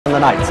the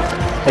Knights.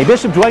 Hey,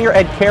 Bishop, Dwenger,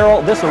 and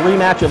Carroll, this is a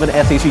rematch of an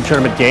SEC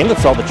tournament game that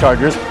saw the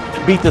Chargers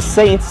beat the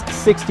Saints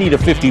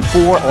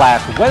 60-54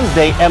 last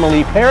Wednesday.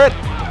 Emily Parrott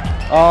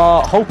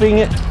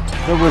hoping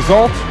the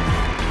result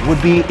would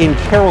be in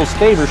Carroll's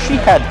favor. She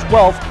had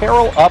 12,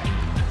 Carroll up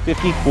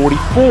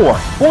 50-44.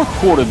 Fourth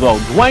quarter though,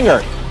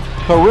 Dwenger,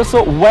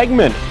 Carissa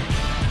Wegman,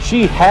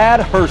 she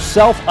had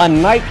herself a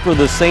night for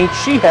the Saints.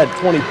 She had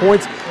 20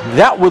 points.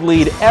 That would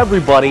lead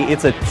everybody.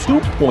 It's a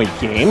 2-point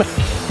game.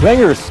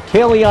 Dwenger's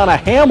Kayliana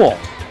Hamill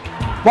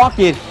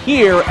bucket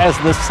here as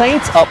the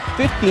Saints up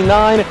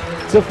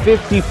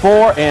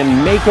 59-54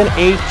 and making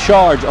a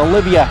charge.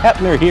 Olivia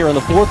Hepner here in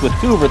the fourth with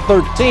 2 of her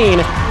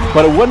 13,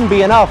 but it wouldn't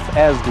be enough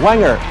as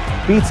Dwenger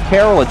beats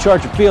Carroll at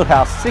Charger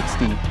Fieldhouse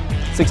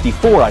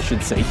 64, I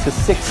should say, to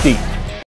 60.